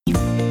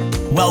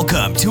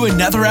Welcome to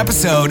another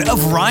episode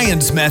of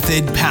Ryan's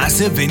Method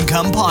Passive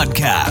Income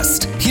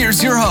Podcast.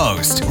 Here's your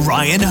host,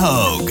 Ryan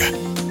Hogue.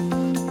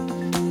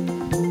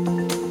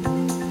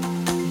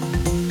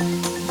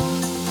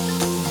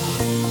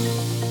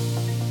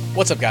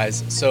 What's up,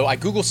 guys? So I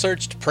Google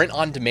searched print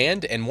on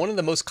demand, and one of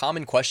the most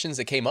common questions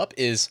that came up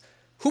is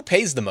who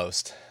pays the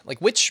most? Like,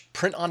 which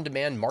print on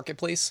demand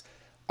marketplace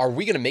are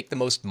we going to make the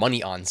most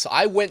money on? So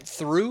I went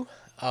through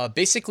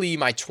basically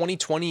my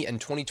 2020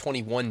 and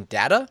 2021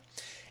 data,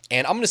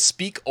 and I'm going to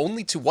speak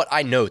only to what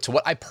I know, to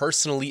what I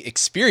personally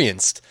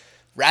experienced,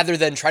 rather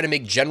than try to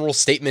make general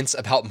statements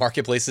about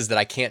marketplaces that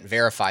I can't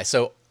verify.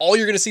 So all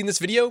you're going to see in this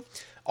video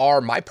are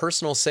my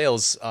personal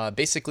sales,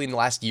 basically in the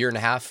last year and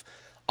a half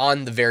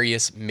on the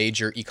various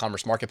major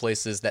e-commerce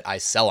marketplaces that I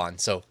sell on.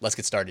 So let's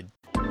get started.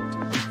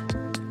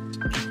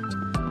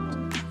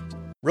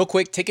 Real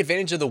quick, take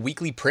advantage of the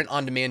weekly print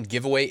on demand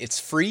giveaway. It's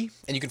free,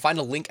 and you can find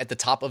a link at the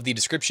top of the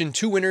description.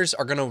 2 winners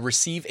are going to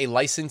receive a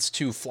license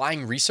to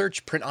Flying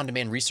Research, print on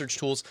demand research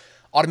tools,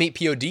 Automate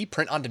POD,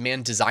 print on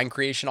demand design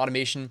creation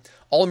automation,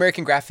 All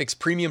American Graphics,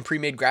 premium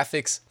pre-made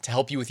graphics to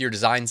help you with your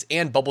designs,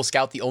 and Bubble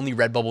Scout, the only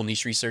Redbubble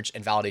niche research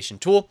and validation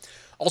tool.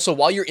 Also,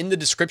 while you're in the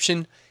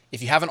description,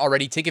 if you haven't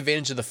already, take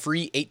advantage of the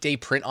free 8-day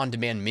print on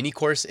demand mini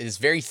course. It is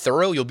very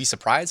thorough. You'll be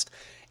surprised.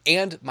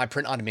 And my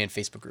print on demand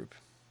Facebook group.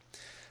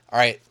 All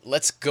right,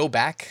 let's go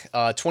back.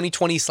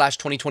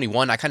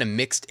 2020/2021, I kind of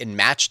mixed and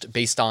matched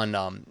based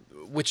on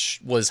which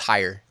was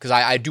higher, because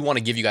I do want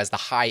to give you guys the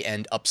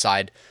high-end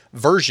upside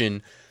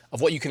version of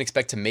what you can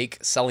expect to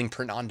make selling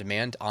print on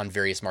demand on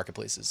various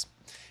marketplaces.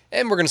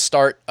 And we're going to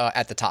start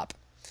at the top.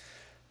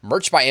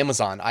 Merch by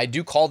Amazon. I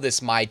do call this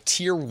my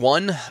tier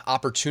 1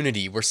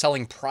 opportunity. We're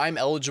selling Prime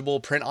eligible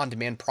print on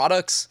demand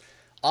products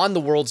on the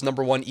world's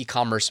 #1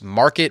 e-commerce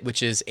market,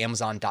 which is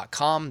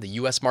Amazon.com, the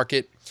US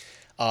market.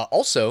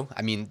 Also,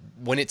 I mean,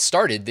 when it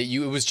started, it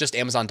was just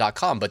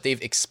Amazon.com, but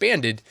they've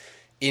expanded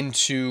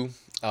into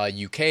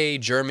UK,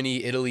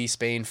 Germany, Italy,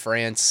 Spain,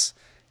 France,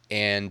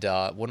 and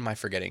what am I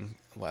forgetting?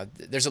 Well,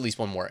 there's at least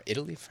one more.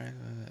 Italy, France,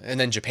 and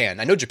then Japan.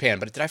 I know Japan,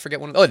 but did I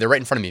forget one? Oh, they're right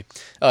in front of me.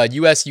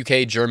 US,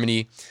 UK,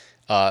 Germany,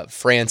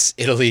 France,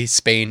 Italy,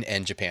 Spain,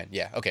 and Japan.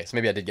 Yeah, okay, so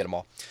maybe I did get them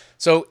all.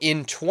 So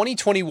in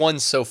 2021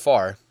 so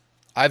far,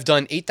 I've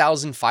done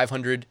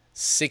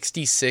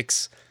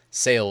 8,566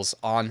 sales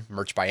on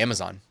Merch by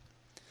Amazon.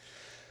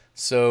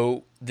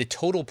 So the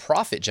total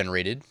profit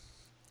generated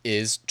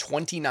is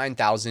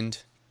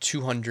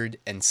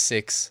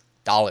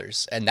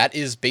 $29,206, and that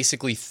is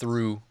basically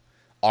through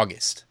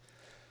August.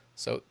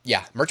 So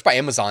yeah, Merch by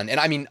Amazon. And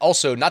I mean,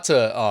 also not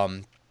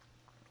to,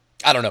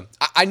 I don't know.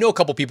 I know a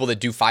couple people that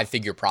do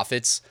 5-figure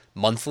profits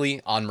monthly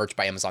on Merch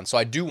by Amazon. So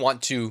I do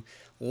want to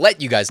let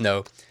you guys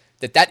know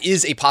that that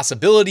is a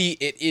possibility.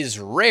 It is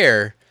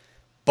rare,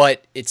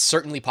 but it's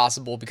certainly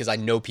possible because I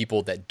know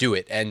people that do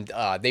it. And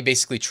they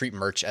basically treat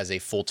merch as a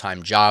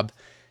full-time job.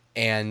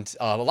 And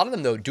a lot of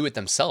them, though, do it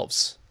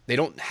themselves. They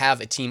don't have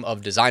a team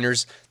of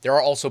designers. There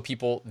are also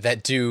people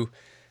that do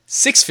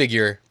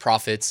 6-figure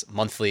profits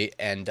monthly.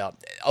 And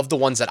of the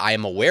ones that I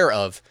am aware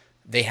of,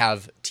 they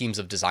have teams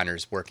of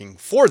designers working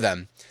for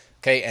them.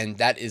 Okay, and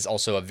that is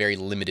also a very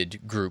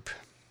limited group.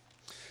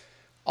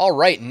 All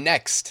right,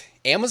 next,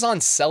 Amazon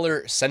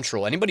Seller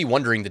Central. Anybody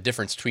wondering the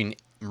difference between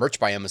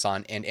Merch by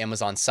Amazon and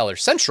Amazon Seller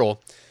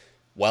Central?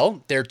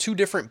 Well, they're 2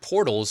 different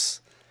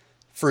portals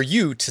for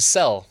you to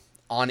sell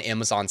on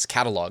Amazon's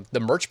catalog.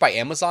 The Merch by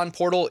Amazon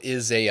portal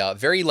is a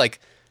very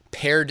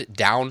pared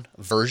down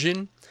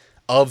version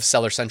of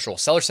Seller Central.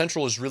 Seller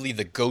Central is really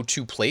the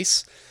go-to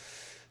place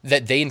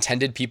that they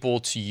intended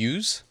people to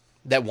use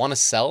that want to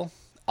sell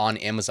on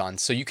Amazon.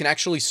 So you can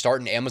actually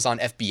start an Amazon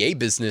FBA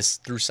business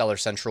through Seller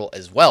Central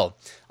as well.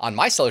 On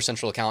my Seller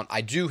Central account,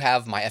 I do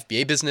have my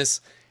FBA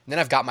business, and then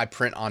I've got my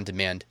print on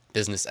demand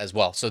business as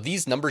well. So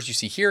these numbers you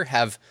see here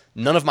have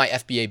none of my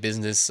FBA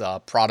business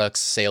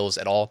products, sales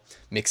at all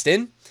mixed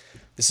in.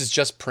 This is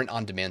just print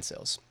on demand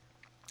sales.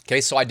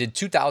 Okay, so I did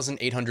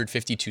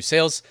 2,852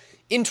 sales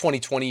in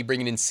 2020,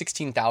 bringing in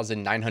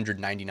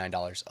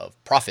 $16,999 of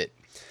profit.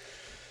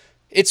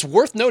 It's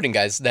worth noting,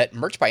 guys, that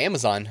Merch by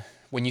Amazon,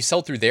 when you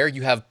sell through there,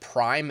 you have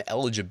Prime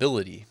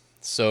eligibility.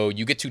 So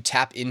you get to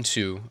tap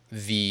into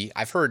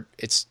I've heard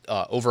it's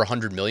over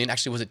 100 million.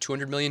 Actually, was it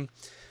 200 million?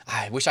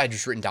 I wish I had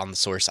just written down the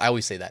source. I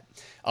always say that.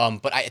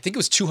 But I think it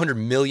was 200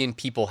 million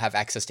people have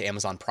access to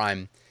Amazon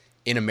Prime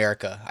in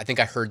America. I think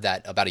I heard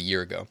that about a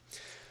year ago.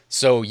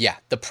 So yeah,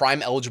 the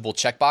Prime eligible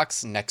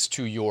checkbox next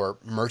to your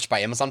Merch by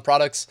Amazon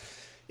products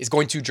is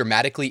going to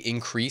dramatically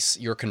increase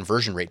your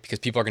conversion rate because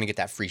people are going to get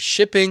that free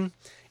shipping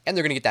and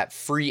they're going to get that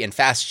free and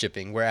fast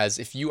shipping. Whereas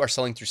if you are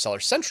selling through Seller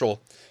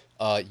Central,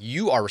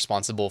 you are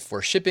responsible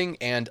for shipping.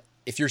 And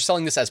if you're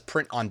selling this as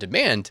print on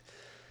demand,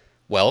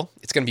 well,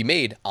 it's going to be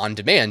made on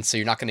demand. So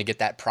you're not going to get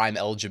that Prime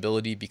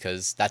eligibility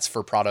because that's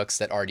for products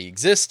that already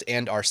exist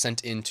and are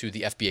sent into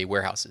the FBA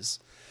warehouses.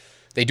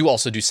 They do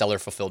also do seller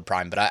fulfilled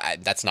Prime,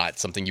 but that's not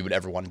something you would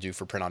ever want to do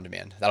for print on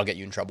demand. That'll get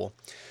you in trouble.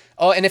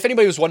 Oh, and if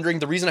anybody was wondering,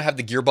 the reason I have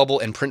the Gear Bubble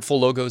and Printful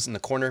logos in the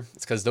corner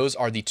is because those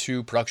are the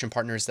two production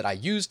partners that I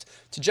used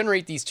to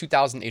generate these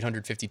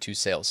 2,852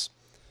 sales.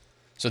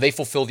 So they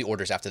fulfill the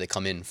orders after they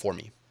come in for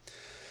me.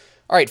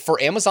 All right,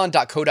 for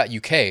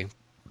Amazon.co.uk,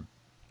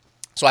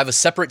 so I have a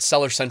separate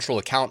Seller Central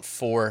account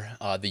for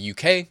the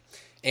UK,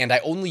 and I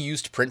only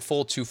used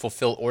Printful to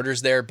fulfill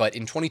orders there. But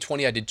in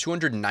 2020, I did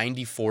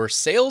 294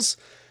 sales,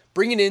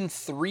 bringing in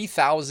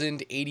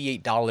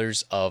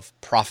 $3,088 of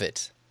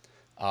profit.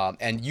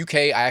 And UK,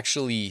 I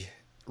actually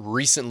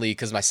recently,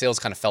 because my sales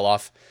kind of fell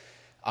off,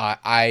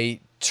 I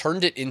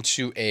turned it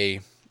into a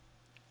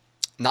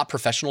not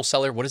professional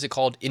seller. What is it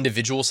called?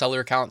 Individual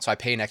seller account. So I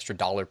pay an extra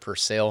 $1 per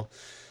sale.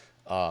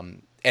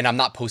 And I'm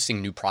not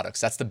posting new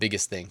products. That's the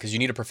biggest thing, because you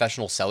need a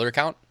professional seller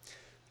account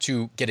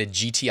to get a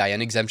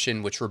GTIN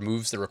exemption, which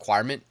removes the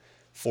requirement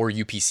for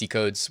UPC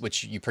codes,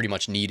 which you pretty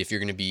much need if you're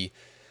going to be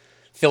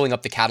filling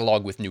up the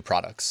catalog with new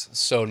products.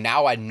 So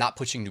now I'm not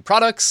pushing new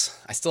products.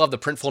 I still have the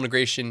Printful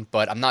integration,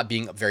 but I'm not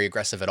being very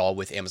aggressive at all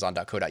with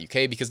Amazon.co.uk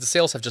because the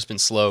sales have just been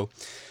slow.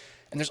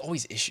 And there's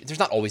always issues. There's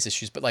not always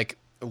issues, but like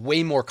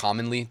way more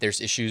commonly, there's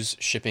issues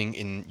shipping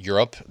in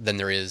Europe than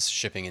there is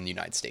shipping in the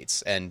United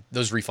States. And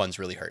those refunds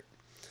really hurt.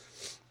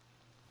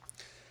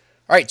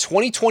 All right,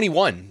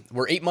 2021,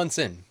 we're 8 months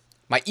in.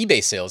 My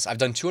eBay sales, I've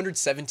done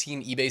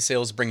 217 eBay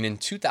sales, bringing in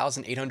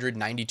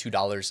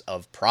 $2,892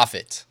 of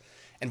profit.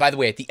 And by the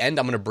way, at the end,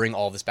 I'm going to bring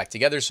all of this back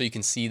together so you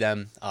can see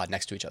them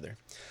next to each other.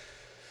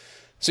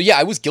 So yeah,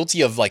 I was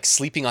guilty of like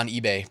sleeping on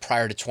eBay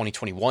prior to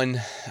 2021.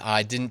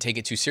 I didn't take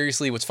it too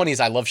seriously. What's funny is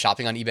I love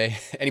shopping on eBay.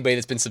 Anybody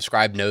that's been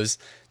subscribed knows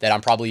that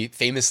I'm probably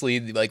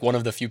famously like one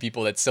of the few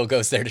people that still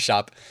goes there to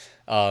shop.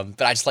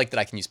 But I just like that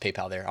I can use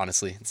PayPal there,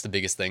 honestly. It's the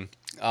biggest thing.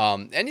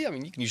 And yeah, I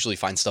mean, you can usually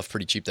find stuff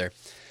pretty cheap there.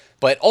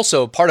 But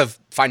also part of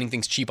finding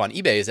things cheap on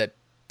eBay is that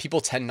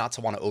people tend not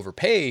to want to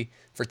overpay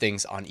for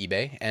things on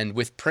eBay. And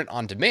with print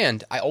on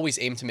demand, I always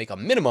aim to make a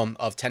minimum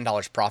of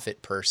 $10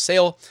 profit per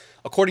sale,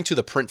 according to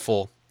the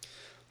Printful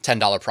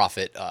 $10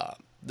 profit.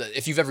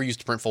 If you've ever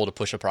used Printful to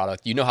push a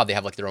product, you know how they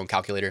have like their own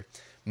calculator.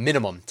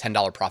 Minimum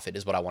 $10 profit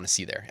is what I want to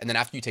see there. And then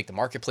after you take the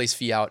marketplace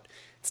fee out,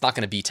 it's not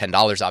going to be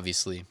 $10,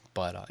 obviously,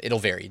 but it'll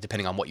vary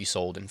depending on what you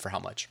sold and for how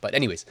much. But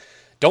anyways,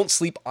 don't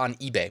sleep on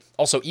eBay.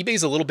 Also, eBay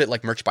is a little bit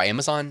like Merch by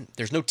Amazon.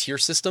 There's no tier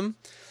system,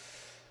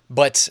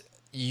 but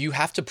you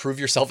have to prove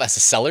yourself as a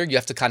seller. You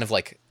have to kind of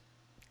like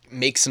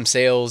make some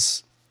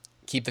sales,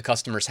 keep the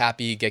customers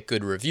happy, get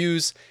good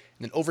reviews,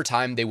 and then over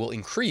time, they will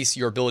increase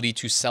your ability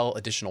to sell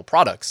additional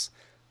products.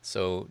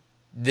 So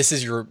this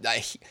is your,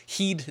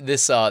 heed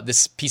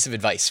this piece of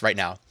advice right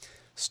now.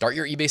 Start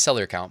your eBay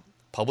seller account,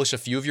 publish a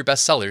few of your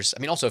best sellers. I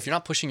mean, also, if you're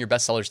not pushing your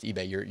best sellers to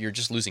eBay, you're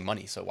just losing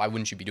money. So why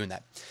wouldn't you be doing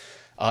that?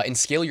 And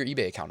scale your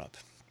eBay account up.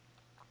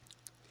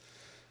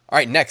 All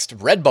right, next,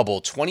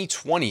 Redbubble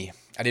 2020.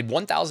 I did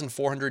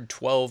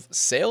 1,412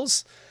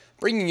 sales,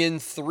 bringing in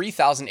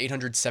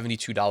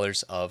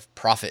 $3,872 of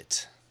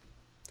profit.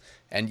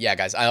 And yeah,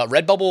 guys,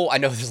 Redbubble, I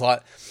know there's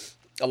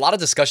a lot of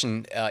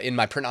discussion in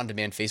my print on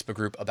demand Facebook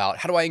group about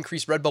how do I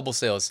increase Redbubble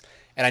sales?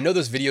 And I know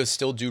those videos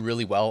still do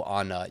really well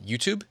on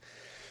YouTube.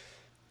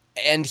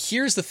 And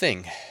here's the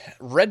thing,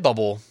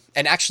 Redbubble,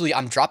 and actually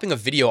I'm dropping a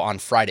video on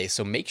Friday,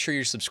 so make sure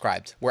you're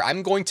subscribed, where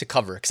I'm going to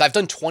cover, because I've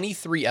done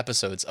 23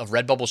 episodes of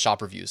Redbubble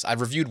shop reviews.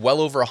 I've reviewed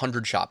well over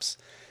 100 shops.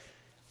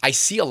 I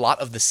see a lot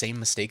of the same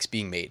mistakes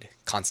being made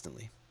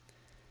constantly.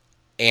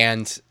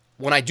 And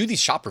when I do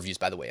these shop reviews,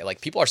 by the way,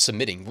 like people are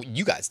submitting,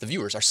 you guys, the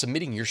viewers, are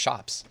submitting your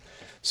shops.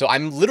 So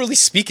I'm literally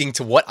speaking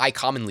to what I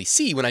commonly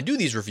see when I do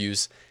these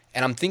reviews,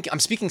 and I'm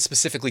speaking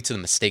specifically to the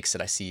mistakes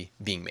that I see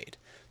being made.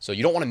 So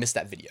you don't want to miss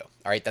that video.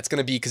 All right, that's going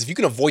to be, because if you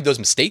can avoid those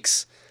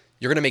mistakes,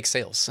 you're going to make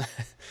sales.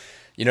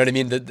 You know what I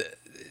mean?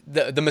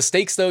 The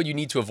mistakes though, you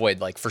need to avoid,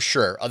 like, for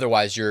sure.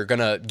 Otherwise you're going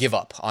to give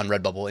up on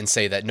Redbubble and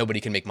say that nobody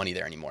can make money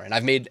there anymore. And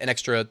I've made an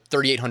extra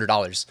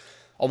 $3,800,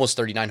 almost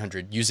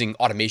 $3,900 using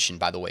automation,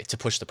 by the way, to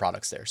push the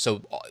products there.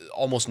 So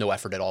almost no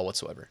effort at all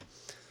whatsoever.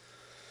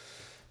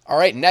 All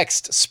right,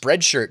 next,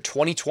 Spreadshirt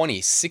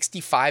 2020,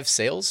 65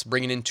 sales,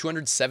 bringing in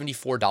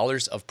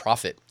 $274 of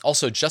profit.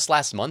 Also, just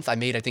last month, I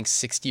made, I think,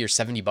 60 or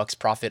 70 bucks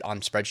profit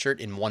on Spreadshirt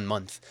in 1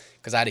 month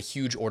because I had a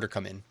huge order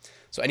come in.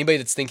 So anybody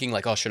that's thinking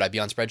like, oh, should I be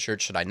on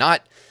Spreadshirt? Should I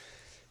not?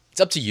 It's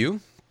up to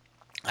you.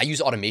 I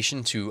use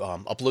automation to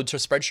upload to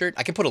Spreadshirt.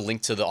 I can put a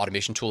link to the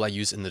automation tool I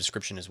use in the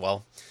description as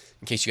well,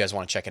 in case you guys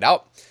want to check it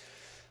out.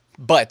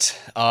 But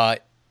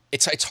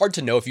it's hard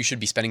to know if you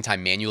should be spending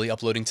time manually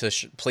uploading to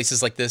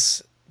places like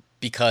this,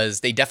 because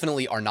they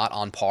definitely are not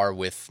on par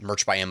with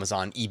Merch by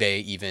Amazon,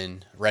 eBay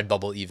even,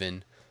 Redbubble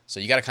even.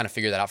 So you got to kind of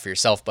figure that out for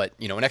yourself. But,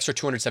 you know, an extra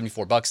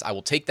 274 bucks, I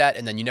will take that.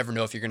 And then you never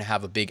know if you're going to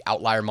have a big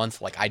outlier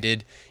month like I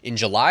did in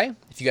July.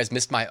 If you guys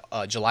missed my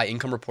July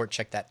income report,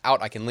 check that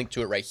out. I can link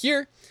to it right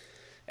here.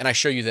 And I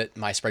show you that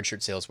my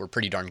Spreadshirt sales were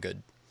pretty darn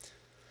good.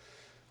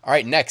 All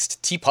right,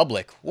 next,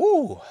 TeePublic.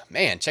 Woo,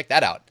 man, check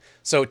that out.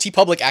 So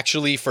TeePublic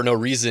actually, for no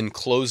reason,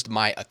 closed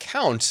my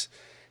account.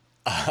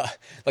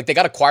 Like they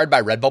got acquired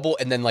by Redbubble,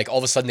 and then like all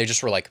of a sudden they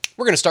just were like,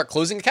 we're going to start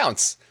closing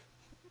accounts.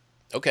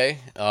 Okay.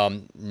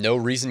 No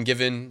reason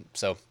given.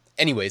 So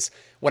Anyways,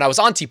 when I was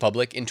on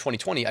TeePublic in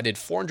 2020, I did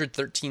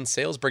 413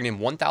 sales, bringing in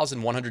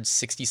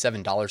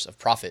 $1,167 of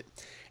profit.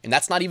 And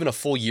that's not even a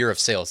full year of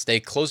sales. They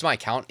closed my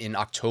account in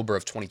October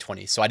of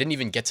 2020. So I didn't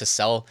even get to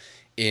sell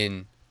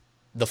in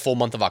the full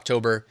month of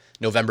October,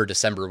 November,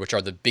 December, which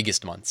are the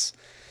biggest months.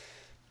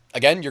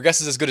 Again, your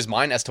guess is as good as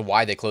mine as to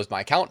why they closed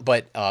my account,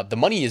 but the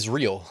money is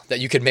real that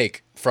you could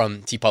make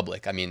from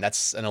TeePublic. I mean,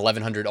 that's an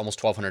 $1,100, almost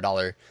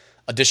 $1,200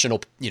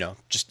 additional,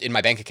 just in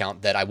my bank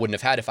account that I wouldn't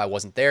have had if I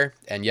wasn't there.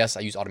 And yes, I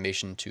use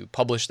automation to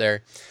publish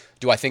there.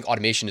 Do I think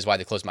automation is why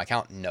they closed my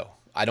account? No.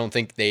 I don't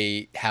think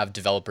they have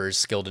developers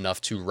skilled enough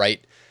to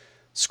write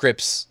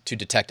scripts to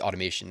detect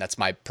automation. That's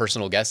my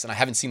personal guess. And I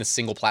haven't seen a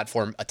single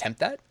platform attempt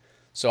that.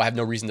 So I have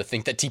no reason to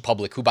think that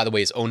TeePublic, who by the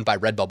way is owned by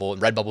Redbubble,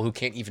 and Redbubble, who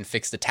can't even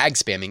fix the tag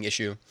spamming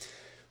issue,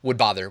 would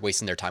bother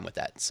wasting their time with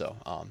that. So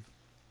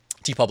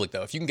TeePublic,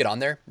 though, if you can get on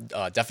there,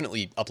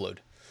 definitely upload.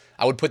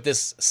 I would put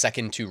this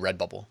second to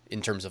Redbubble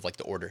in terms of like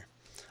the order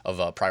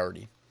of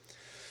priority.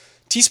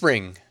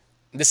 Teespring,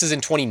 this is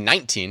in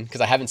 2019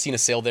 because I haven't seen a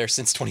sale there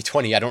since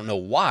 2020. I don't know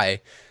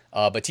why,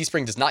 but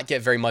Teespring does not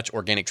get very much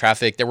organic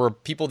traffic. There were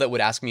people that would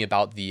ask me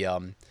about the,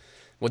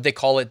 what they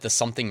call it, the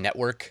something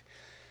network.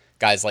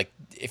 Guys, like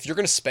if you're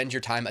going to spend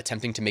your time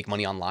attempting to make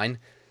money online,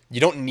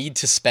 you don't need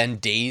to spend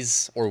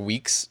days or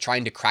weeks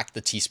trying to crack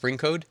the Teespring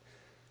code.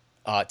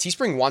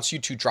 Teespring wants you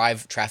to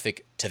drive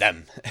traffic to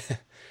them.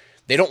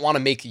 They don't want to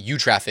make you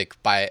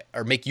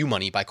make you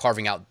money by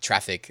carving out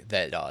traffic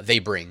that they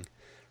bring,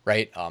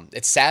 right?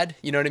 It's sad,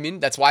 you know what I mean?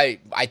 That's why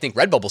I think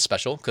Redbubble's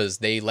special, because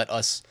they let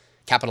us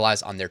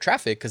capitalize on their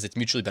traffic because it's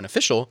mutually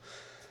beneficial.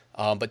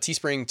 But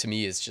Teespring to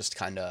me is just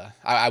kind of,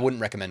 I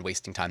wouldn't recommend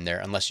wasting time there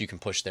unless you can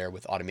push there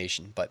with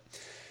automation. But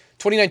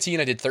 2019,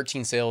 I did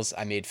 13 sales.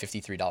 I made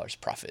 $53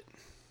 profit.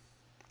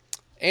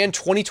 And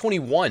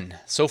 2021,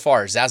 so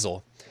far,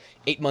 Zazzle,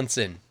 8 months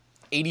in,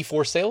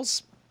 84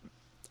 sales,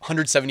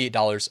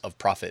 $178 of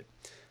profit.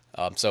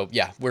 So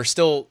yeah, we're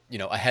still,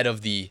 ahead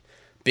of the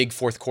big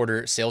fourth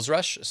quarter sales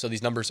rush. So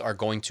these numbers are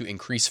going to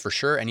increase for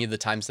sure. Any of the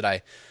times that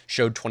I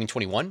showed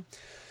 2021.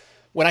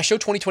 When I show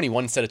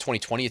 2021 instead of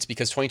 2020, it's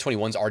because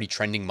 2021 is already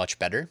trending much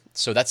better.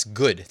 So that's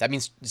good. That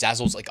means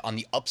Zazzle's like on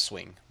the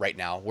upswing right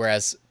now,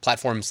 whereas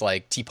platforms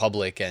like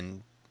TeePublic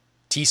and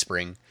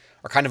Teespring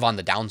are kind of on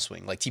the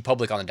downswing. Like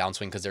TeePublic on the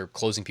downswing because they're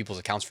closing people's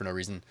accounts for no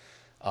reason.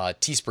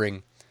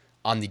 Teespring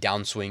on the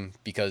downswing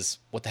because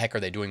what the heck are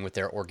they doing with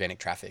their organic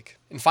traffic?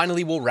 And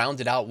finally, we'll round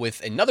it out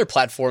with another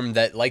platform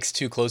that likes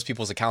to close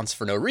people's accounts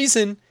for no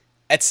reason,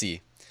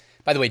 Etsy.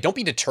 By the way, don't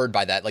be deterred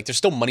by that. Like, there's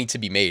still money to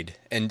be made,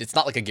 and it's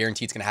not like a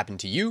guarantee it's going to happen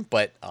to you,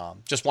 but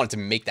just wanted to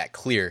make that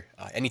clear.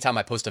 Anytime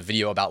I post a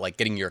video about like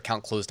getting your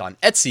account closed on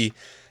Etsy,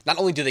 not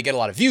only do they get a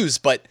lot of views,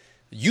 but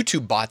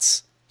YouTube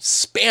bots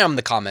spam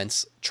the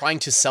comments trying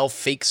to sell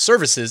fake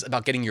services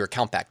about getting your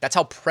account back. That's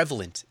how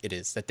prevalent it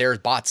is that there are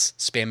bots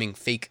spamming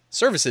fake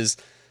services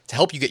to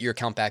help you get your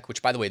account back,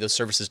 which by the way, those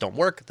services don't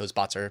work. Those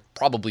bots are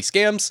probably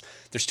scams.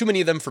 There's too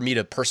many of them for me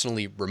to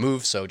personally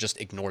remove, so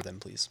just ignore them,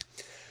 please.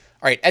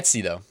 All right,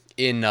 Etsy though.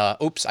 I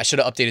should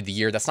have updated the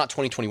year. That's not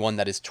 2021.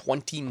 That is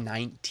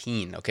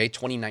 2019. Okay,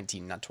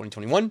 2019, not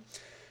 2021.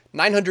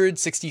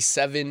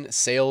 967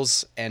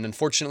 sales. And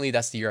unfortunately,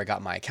 that's the year I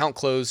got my account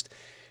closed.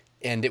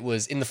 And it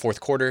was in the fourth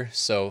quarter.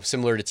 So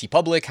similar to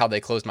TeePublic, how they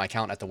closed my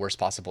account at the worst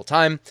possible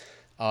time.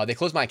 They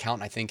closed my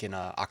account, I think, in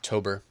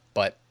October.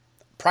 But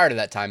prior to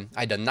that time,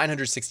 I'd done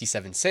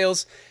 967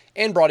 sales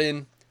and brought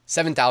in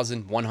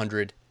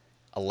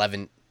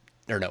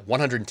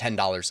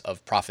 $110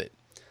 of profit.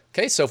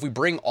 Okay, so if we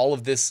bring all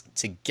of this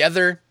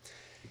together,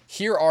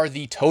 here are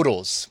the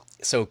totals.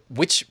 So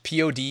which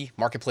POD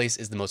marketplace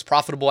is the most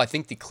profitable? I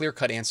think the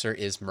clear-cut answer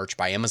is Merch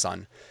by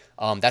Amazon.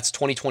 That's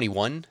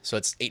 2021, so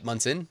it's 8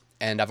 months in,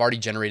 and I've already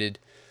generated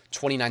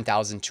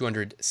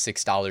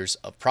 $29,206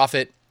 of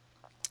profit.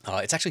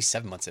 It's actually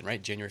 7 months in,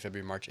 right? January,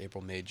 February, March,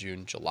 April, May,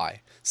 June,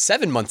 July.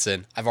 7 months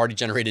in, I've already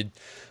generated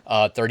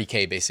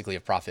 $30K basically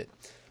of profit.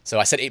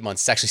 So I said 8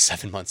 months, it's actually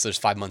 7 months. There's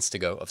 5 months to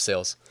go of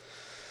sales.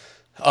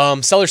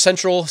 Seller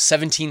Central,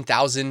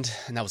 17,000,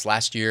 and that was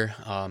last year.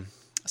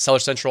 Seller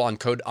Central on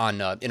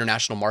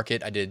international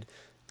market, I did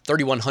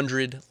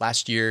 3,100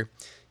 last year.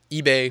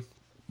 eBay,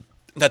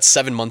 that's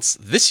 7 months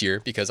this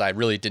year because I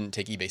really didn't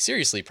take eBay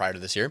seriously prior to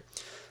this year.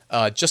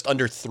 Just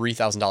under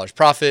 $3,000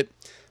 profit.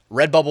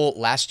 Redbubble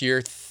last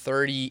year,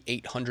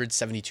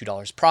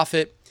 $3,872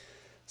 profit.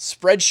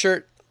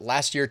 Spreadshirt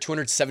last year,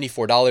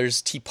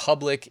 $274.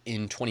 TeePublic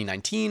in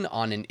 2019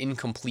 on an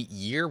incomplete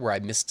year where I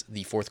missed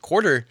the fourth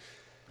quarter,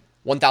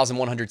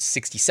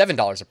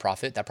 $1,167 of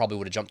profit. That probably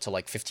would have jumped to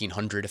like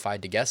 $1,500 if I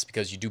had to guess,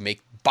 because you do make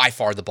by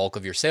far the bulk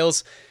of your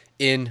sales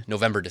in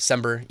November,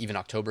 December. Even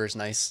October is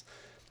nice.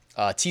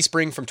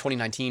 Teespring from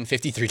 2019,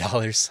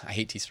 $53. I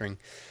hate Teespring.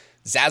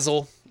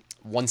 Zazzle,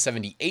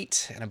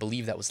 $178, and I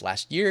believe that was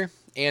last year.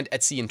 And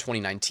Etsy in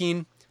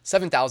 2019,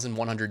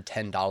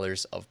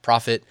 $7,110 of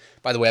profit.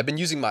 By the way, I've been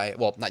using like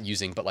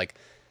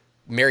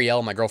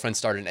Marielle, my girlfriend,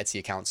 started an Etsy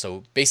account.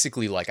 So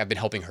basically, like, I've been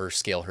helping her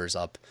scale hers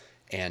up.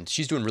 And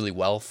she's doing really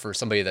well for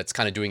somebody that's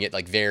kind of doing it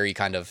like very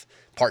kind of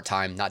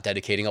part-time, not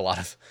dedicating a lot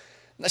of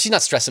she's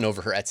not stressing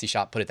over her Etsy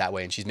shop, put it that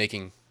way, and she's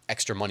making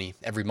extra money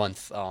every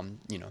month,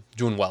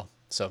 doing well.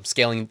 So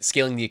scaling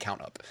the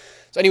account up.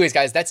 So anyways,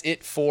 guys, that's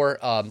it for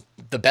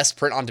the best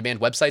print-on-demand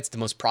websites, the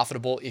most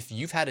profitable. If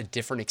you've had a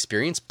different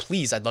experience,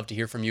 please, I'd love to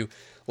hear from you.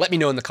 Let me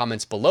know in the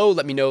comments below.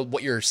 Let me know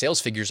what your sales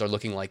figures are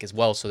looking like as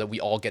well, so that we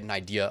all get an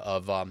idea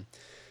of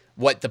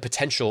what the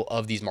potential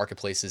of these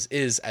marketplaces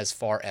is as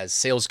far as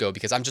sales go,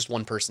 because I'm just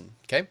one person,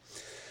 okay?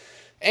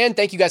 And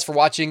thank you guys for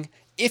watching.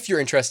 If you're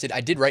interested, I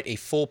did write a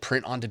full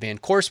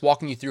print-on-demand course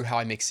walking you through how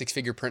I make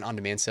six-figure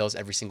print-on-demand sales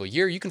every single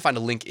year. You can find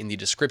a link in the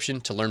description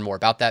to learn more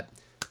about that.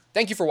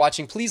 Thank you for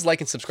watching. Please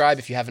like and subscribe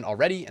if you haven't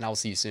already, and I will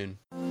see you soon.